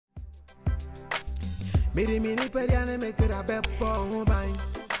Miri mini periane make it a beppo bang.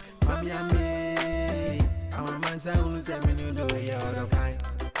 Mami ame, I'm a man say who say me no do ya all kind.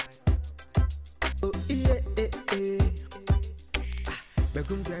 Oh yeah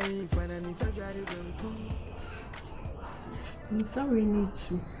Bekum dai fanani fagari bekum. I'm sorry, need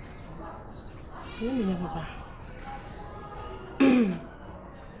to. Let me never back.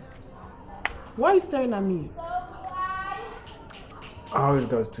 Why are you staring at me? I always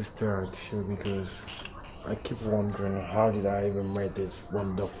got to stare at you because I keep wondering how did I even meet this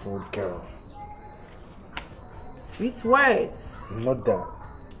wonderful girl? Sweet words. Not that.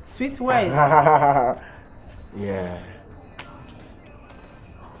 Sweet words. Yeah.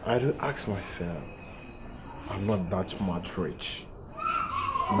 I do ask myself, I'm not that much rich.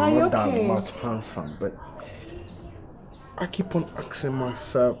 I'm not that much handsome, but I keep on asking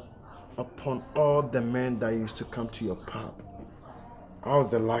myself, upon all the men that used to come to your pub, I was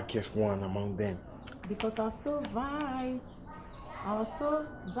the luckiest one among them. Because I was so vibes. I was so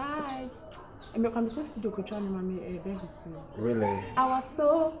vibes. And you can because you don't try me, mommy, baby too. Really? I was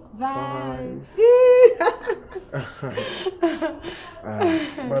so vibes.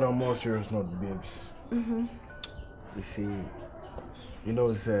 But on more serious note, babes. You see, you know,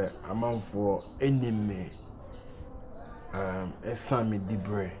 it's a amount for enemy. A Sammy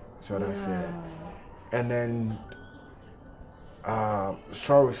Debre, so what I said. And then,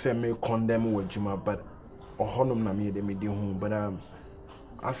 sorry, say me condemn with Juma, but honum na me de me di home. But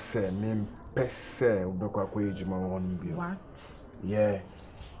I said me pese ubekwa kwa Juma one bill. What? Yeah,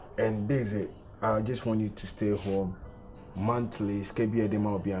 and this is I just want you to stay home. Monthly, SKB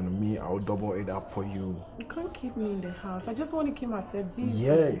Edema will be on me. I'll double it up for you. You can't keep me in the house. I just want to keep myself busy.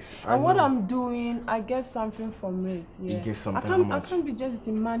 Yes, and what I'm doing, I get something from it. Yeah. You get something. I can't be just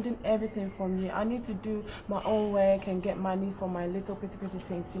demanding everything from you. I need to do my own work and get money for my little pretty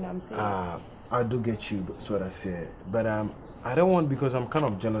things. You know what I'm saying? I do get you. That's what I said. But I don't want because I'm kind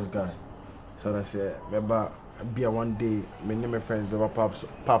of jealous guy. So I said, maybe be a one day. My name and friends, maybe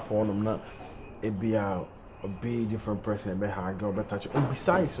pop on them not. It be a big different person, but how girl better touch. And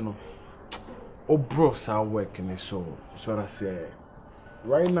besides, you know, oh bros are working it so. That's what I said.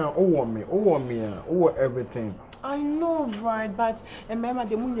 Right now, everything. I know, right? But remember,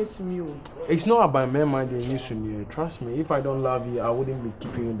 the moon used to you. It's not about remember they used to me. Trust me. If I don't love you, I wouldn't be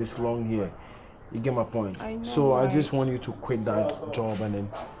keeping you this long here. You get my point. I know, so right? I just want you to quit that job and then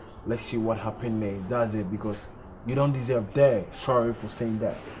let's see what happens next. That's it because you don't deserve that. Sorry for saying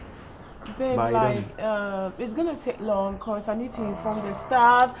that. Babe, like, it's gonna take long because I need to inform the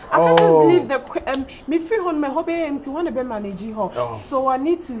staff. I can't just leave the me free on my hobby to want to be managing her. So I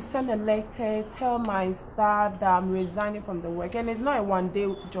need to send a letter, tell my staff that I'm resigning from the work, and it's not a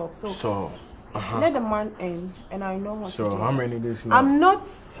one-day job. So let the man in, and I know what to do. So how many days now? I'm not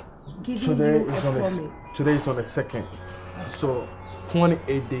giving you a promise. Today is on the 2nd, so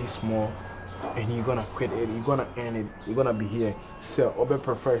 28 days more. And you're gonna quit it, you're gonna earn it, you're gonna be here. So I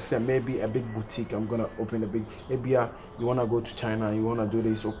prefer say maybe a big boutique. I'm gonna open a big maybe you wanna go to China, you wanna do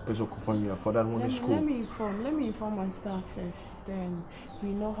this for that one in school. Let me inform my staff first, then we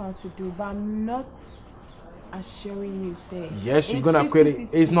know how to do. But I'm not assuring you say yes, you're gonna quit it.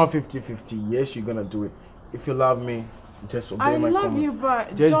 It's not 50-50. Yes, you're gonna do it. If you love me, just obey my command. I love you,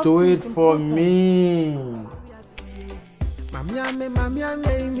 but just do it for me. Mami ame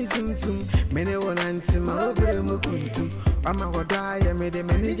mi sum mene wonanti ma obere mokuntu ama woda ya me de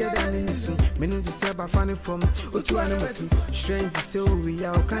meni geda ni sum menu ti se ba fani from otu anu matu strange se we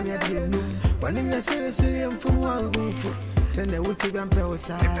ya o kan ya de nu wani me sere mfumu wa ngufu se na wuti ga mpe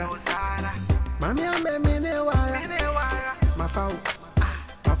osara mami ame mene wara mafau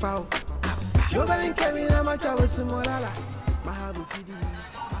joba nkemi na matawo sumolala mahabu sidi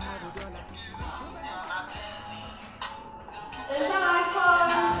mahabu dola. It's an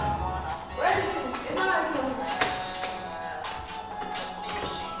iPhone. Where is it? It's an iPhone.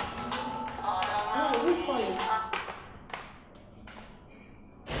 Oh, this for you.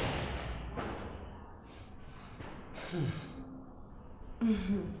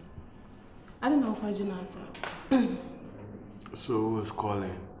 I don't know what you answer. So who's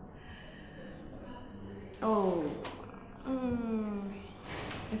calling? Oh, a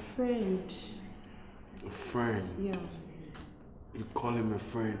friend. A friend? Yeah. You call him a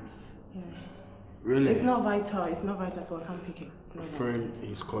friend? Yeah. Really? It's not vital, so I can't pick it. It's not friend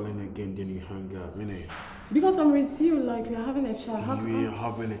is calling again, then you hang up, innit? Because I'm with you, like we're having a chat. We're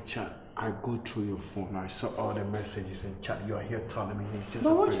having a chat. I go through your phone, I saw all the messages and chat. You are here telling me he's just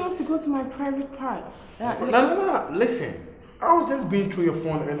But won't you have to go to my private part? No. Listen, I was just being through your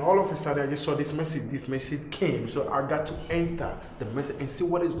phone and all of a sudden I just saw this message. This message came, so I got to enter the message and see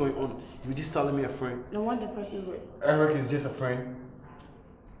what is going on. You just telling me a friend. No one the person with. Eric is just a friend.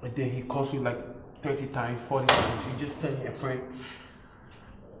 And then he calls you like 30 times, 40 times. You just send me a friend.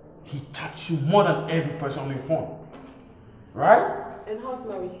 He chats you more than every person on your phone. Right? And how's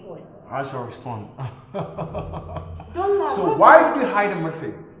my response? I shall respond. Don't lie. So why did you hide the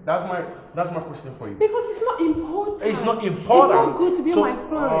message? That's my question for you. Because it's not important. It's not important. It's not good to be my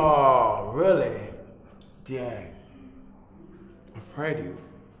friend. Oh, really? Dear, I've heard you.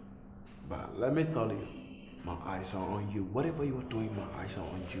 But let me tell you, my eyes are on you. Whatever you are doing, my eyes are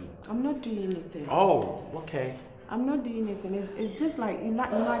on you. I'm not doing anything. Oh, okay. I'm not doing anything. It's just like you're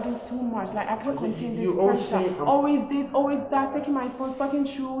nagging too much. Like I can't contain this always pressure. Always this, always that. Taking my phone, talking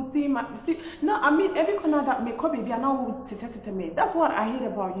through, No, I mean every corner that may come, baby, I know me. That's what I hate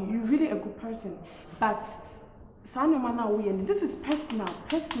about you. You're really a good person, but this is personal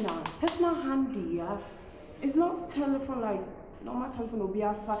handy. Yeah, it's not telephone like. Normal telephone will be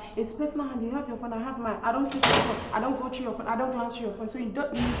after. It's personal hand. You have your phone. I have mine. I don't take your phone. I don't go through your phone. I don't glance through your phone. So you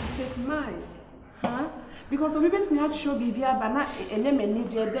don't need to take mine, huh? Because when we bet me out show BVR, but not a name and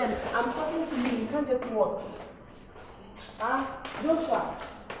then I'm talking to you. You can't just walk. Joshua,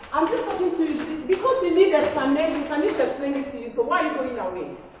 I'm just talking to you because you need explanations. I need to explain it to you. So why are you going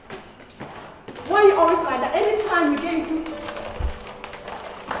away? Why are you always like that? Anytime you get into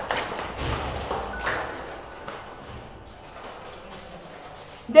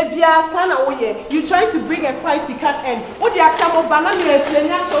you trying to bring a fight you can't end. What they are some of banana explaining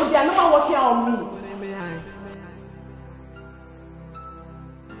they are not working on me.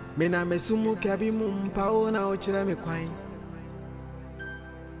 Mena mesumu kabi mumpao na ochira me kwan.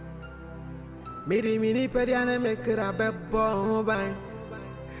 Miri mini pediane me kra bebo ban.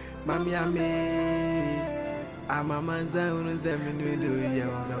 Mami ame amamanza unu zeminu do ya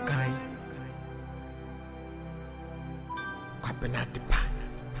no kan. Kwabena de pa.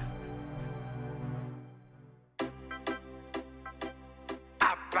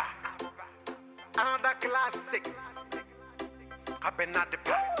 Another classic. Happen at the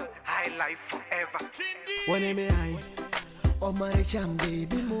back, high life forever. When I may I, oh my cham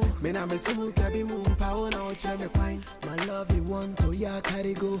baby mo, me na me sumu kabi mo power na ochre me kwine. My love you want to ya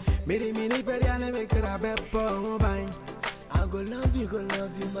carry go. Me di mini periane me kra beppo bang. I go love you,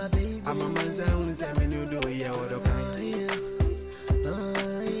 my baby. I'm a man sound say me no do ya odo kind.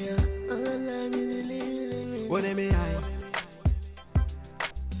 When I may I.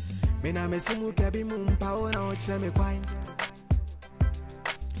 Me na me sumu kabi mo power na ochre me kwine.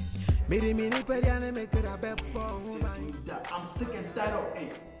 I'm sick and tired of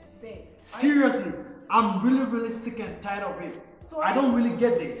it. Seriously, I'm really sick and tired of it. So I don't really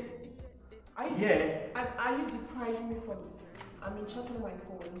get this. Are you depriving me from? I'm in chatting on my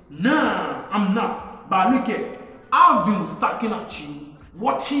phone. Nah, I'm not. But look at, I've been stalking at you,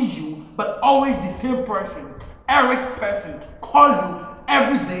 watching you, but always the same person, Eric person, call you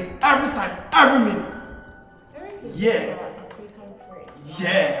every day, every time, every minute. Eric is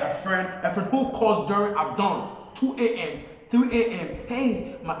a friend who calls during at dawn, 2 a.m., 3 a.m.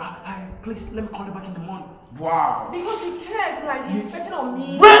 Hey, please let me call you back in the morning. Wow. Because he cares, like he's checking on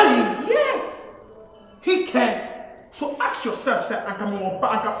me. Really? Yes. He cares. So ask yourself, say, I can baby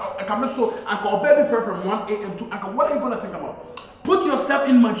from 1 a.m. to what are you gonna think about? Put yourself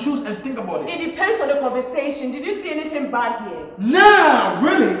in my shoes and think about it. It depends on the conversation. Did you see anything bad here? Nah,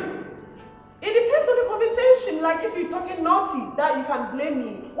 really? It depends on the conversation. Like if you're talking naughty, that you can blame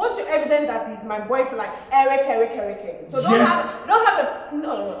me. What's your evidence that he's my boyfriend? Like Eric. So don't have no,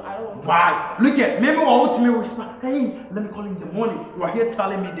 I don't want. Why? Look at maybe I want to whisper. Hey, let me call you in the morning. You are here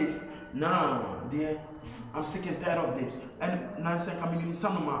telling me this. Nah, dear, I'm sick and tired of this. And Nancy coming in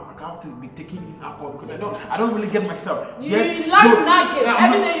some of my I have to be taking in alcohol because I don't really get myself. You like nagging.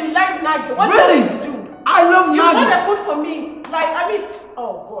 Every day you like nagging. What really? do you do? I love nagging. You bought a food for me. Like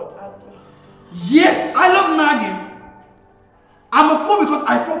oh God. Yes, I love nagging. I'm a fool because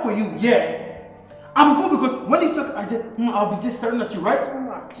I fall for you. Yeah. I'm a fool because when you talk, I'll be just staring at you, right? Too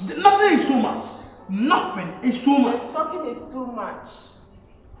much. Nothing is too much. Nothing is too much. The talking is too much.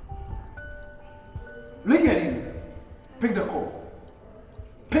 Look at you. Pick the call.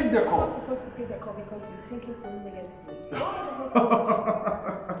 Pick the call. I'm not supposed to pick the call because you're thinking so negatively. So what am I supposed to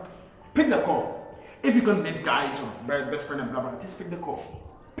do? Pick the call. If you can, this guy is your best friend and blah blah, just pick the call.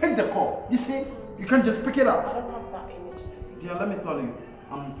 Pick the call. You see, you can't just pick it up. I don't have that energy to pick. Dear, let me tell you,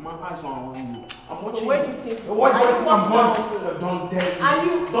 my eyes are on you. I'm watching. So where do you think? What do you think I'm going? Don't dare me. Are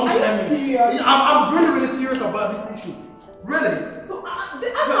you serious? I'm really serious about this issue. Really. So I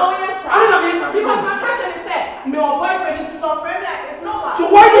don't know what you're saying. I don't know what you're saying. Because my question is said. my boyfriend is your friend. It's not. So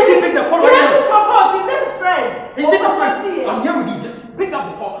why did you pick the call right now? Yes, propose. Is this a friend? Is this a friend? I'm here with you. Just pick up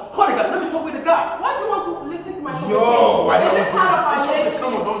the call. Call the guy. Let me talk with the guy. Why do you want to listen to my conversation? Yo, why is it part of our relationship?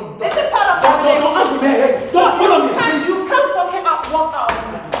 Come on, don't. Is it part of our relationship? Don't ask me. Hey, don't follow me. You can't fucking walk out.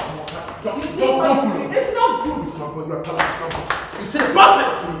 Don't follow me. It's not good. It's not good. You're telling me it's not good. You say bastard.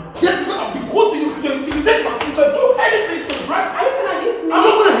 Yes, because I'll be good to you. You take my. You can do anything to me, right? Are you gonna hit me? I'm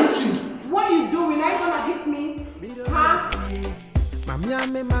not gonna hit you. What are you doing? Are you gonna hit me? Huh? Mami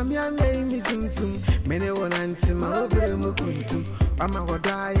mi sum mene wonanti ma obre mo kuntu ama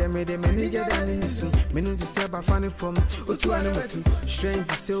goda ya me de mene geda ni su menu ti se ba fani from otu anu matu strange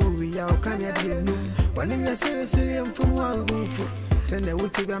to say we ya o kan ya de nu wani na sere mfumu wa gunfu send the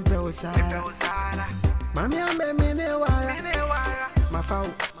wuti ban pe osara mami ame mene wara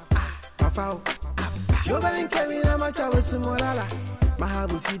mafao joban kemina makawo sumolala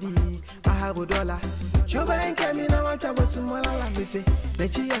mahabu sidi mahabu dollar Choba kemi na wata bosu molala bise the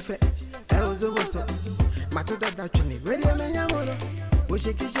chief e ozo boso matoda dachuni ready amenya mono o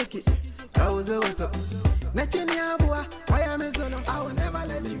shake it e ozo boso na chini abua why am I so no I will never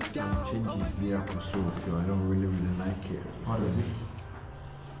let you down. Changes me up so feel I don't really like it. What is it?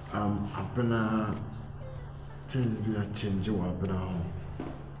 I've been changes be a change I've been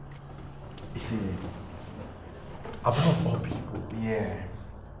you see I've been of all people. yeah.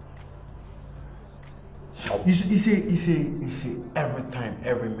 You see, every time,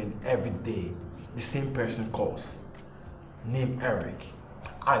 every minute, every day, the same person calls. Name Eric.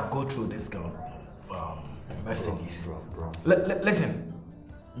 I go through this girl messages. Bro. Listen,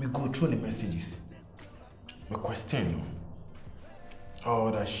 me go through the messages. My question,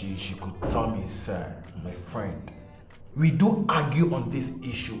 all that she could tell me is, my friend, we do argue on this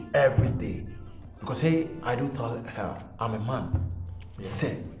issue every day. Because hey, I do tell her, I'm a man. Yeah.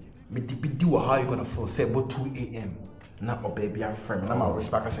 Say, me how you gonna feel? Say about 2 a.m. Now, oh baby, I'm friend. And I'm a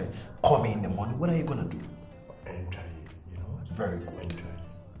respect. I say, call me in the morning. What are you gonna do? Enjoy it, you know. Very good. Enjoy it.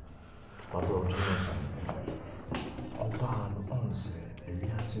 My bro, you know something. Although I'm on say,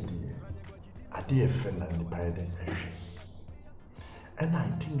 I said, I did a friend and the parent and I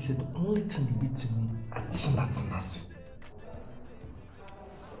think the only thing beating me, it's not nothing.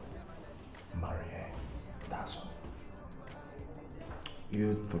 Marry her. That's all.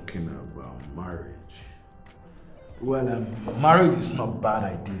 You're talking about marriage. Well, marriage is not a bad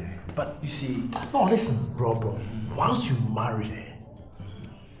idea, but you see... No, listen, bro. Once you marry her,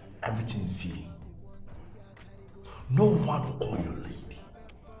 everything ceases. No one will call you lady.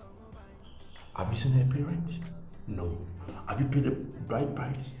 Have you seen her parents? No. Have you paid the bride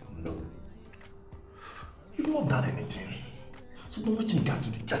price? No. You've not done anything. So then what you got to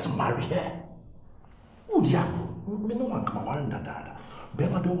do? Just marry her. Oh, diabo. No one come around that.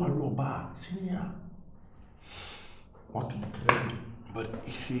 Bema don't worry about senior. What to do? But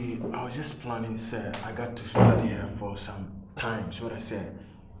you see, I was just planning, sir. I got to study here for some time. So what I said.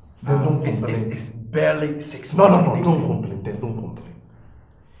 Then don't complain. It's barely 6 months. No, don't complain. Then don't complain.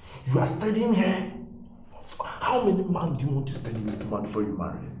 You are studying here. How many months do you want to study with man before you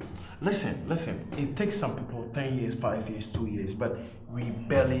marry? Listen. It takes some people 10 years, 5 years, 2 years, but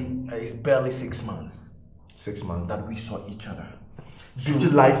it's barely 6 months. 6 months. That we saw each other. Beauty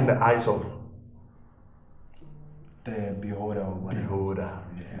lies in the eyes of the beholder or whatever. Beholder.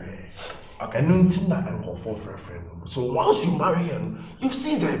 Yeah. Okay. And nothing that I'm for a friend. So once you marry him, you've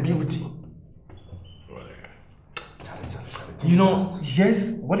seen her beauty. You know,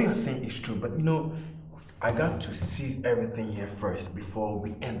 yes, what you're saying is true, but you know, I got to seize everything here first before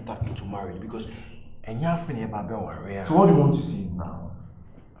we enter into marriage because so what do you want to seize now?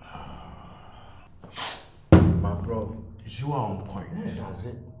 My bro, you are on point. Yeah, that's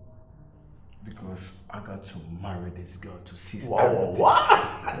it. Because I got to marry this girl to seize everything. What?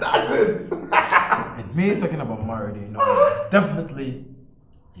 That's it. And me talking about marriage, you know, definitely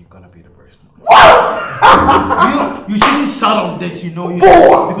you're gonna be the first one. What? you shouldn't shout on this, you know.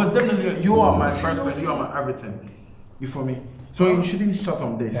 Because definitely you are my first friend, you are my everything. You feel me? So you shouldn't shout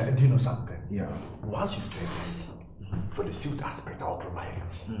on this. Yeah, do you know something? Yeah. Once you say this, for the suit aspect, I'll provide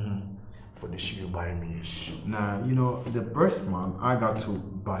it. For the shoe, you buy me a shoe. Nah, you know, the first month, I got to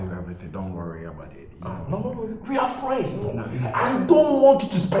buy you everything. Don't worry about it. No, we are friends. No. I don't want you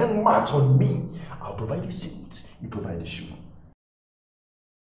to spend much on me. I'll provide the suit, you provide the shoe.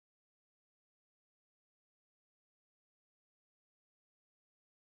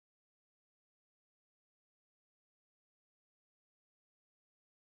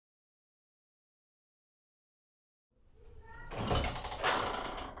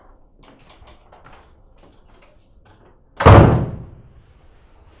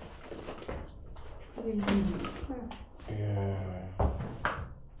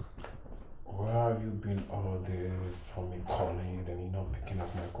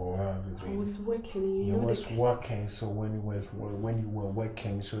 call? How have you been? I was working. You was working, so when you were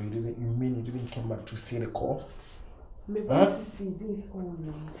working, so you didn't come back to see the call? My boss is using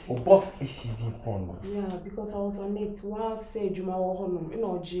phone. Oh, boss is using phone. Yeah, because I was on it while said you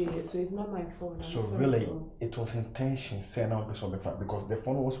so it's not my phone. So really, it was intention saying out because the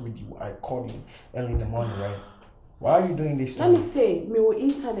phone was with you. I called you early in the morning, right? Why are you doing this to me? Let me say, me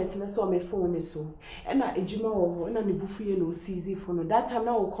internet na so my phone so. And I ejuma wo na ne bufuye no CZ phone. That time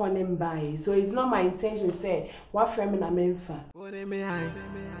na we call them by. So it's not my intention say what frame na memfa.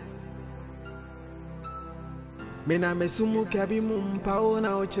 Me na mesumu kabi mumpa ona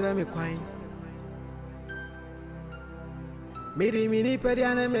ochira me kwan. Mini pedi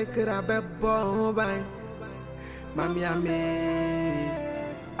ane me kra bebo ban. Mami ame.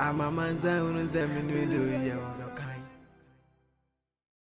 Ama manza unu zeminu do ya.